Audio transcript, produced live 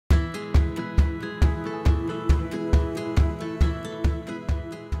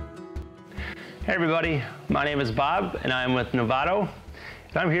Hey everybody, my name is Bob and I'm with Novato.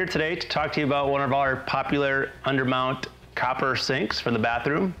 And I'm here today to talk to you about one of our popular undermount copper sinks for the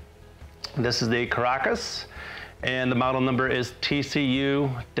bathroom. This is the Caracas and the model number is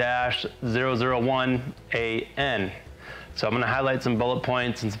TCU-001AN. So I'm going to highlight some bullet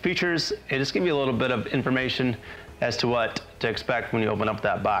points and some features and just give you a little bit of information as to what to expect when you open up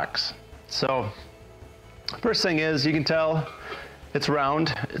that box. So first thing is, you can tell it's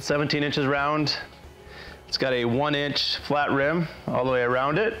round. It's 17 inches round. It's got a 1-inch flat rim all the way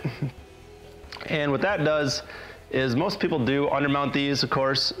around it. And what that does is most people do undermount these, of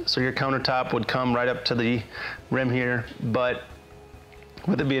course, so your countertop would come right up to the rim here. But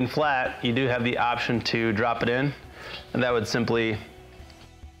with it being flat, you do have the option to drop it in, and that would simply,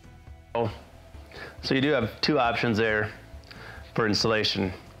 so you do have two options there for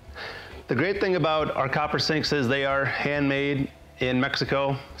installation. The great thing about our copper sinks is they are handmade in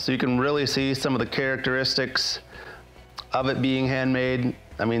Mexico, so you can really see some of the characteristics of it being handmade.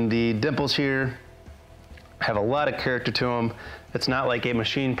 I mean, the dimples here have a lot of character to them. It's not like a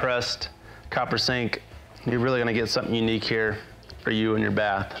machine pressed copper sink. You're really gonna get something unique here for you and your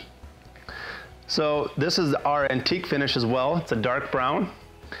bath. So this is our antique finish as well. It's a dark brown,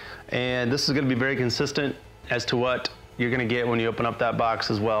 and this is gonna be very consistent as to what you're gonna get when you open up that box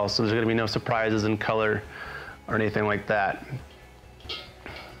as well. So there's gonna be no surprises in color or anything like that.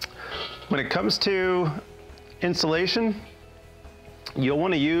 When it comes to installation, you'll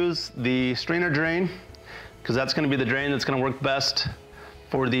want to use the strainer drain, because that's going to be the drain that's going to work best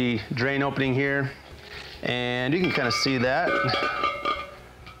for the drain opening here. And you can kind of see that.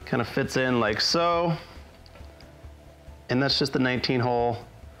 Kind of fits in like so. And that's just the 19-hole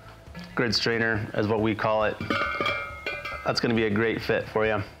grid strainer, is what we call it. That's going to be a great fit for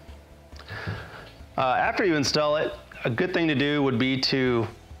you. After you install it, a good thing to do would be to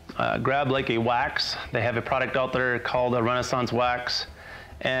grab like a wax. They have a product out there called a Renaissance wax,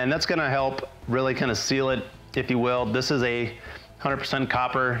 and that's gonna help really kind of seal it, if you will. This is a 100%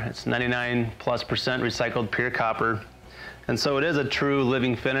 copper. It's 99+% recycled pure copper. And so it is a true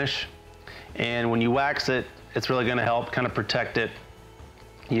living finish. And when you wax it, it's really gonna help kind of protect it.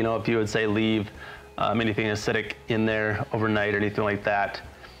 You know, if you would say leave anything acidic in there overnight or anything like that.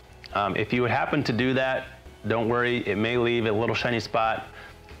 If you would happen to do that, don't worry, it may leave a little shiny spot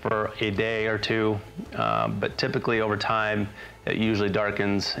for a day or two, but typically over time, it usually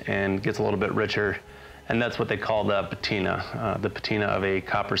darkens and gets a little bit richer. And that's what they call the patina of a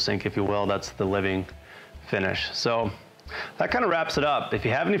copper sink, if you will. That's the living finish. So that kind of wraps it up. If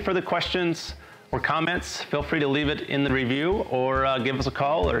you have any further questions or comments, feel free to leave it in the review or give us a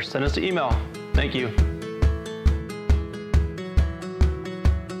call or send us an email. Thank you.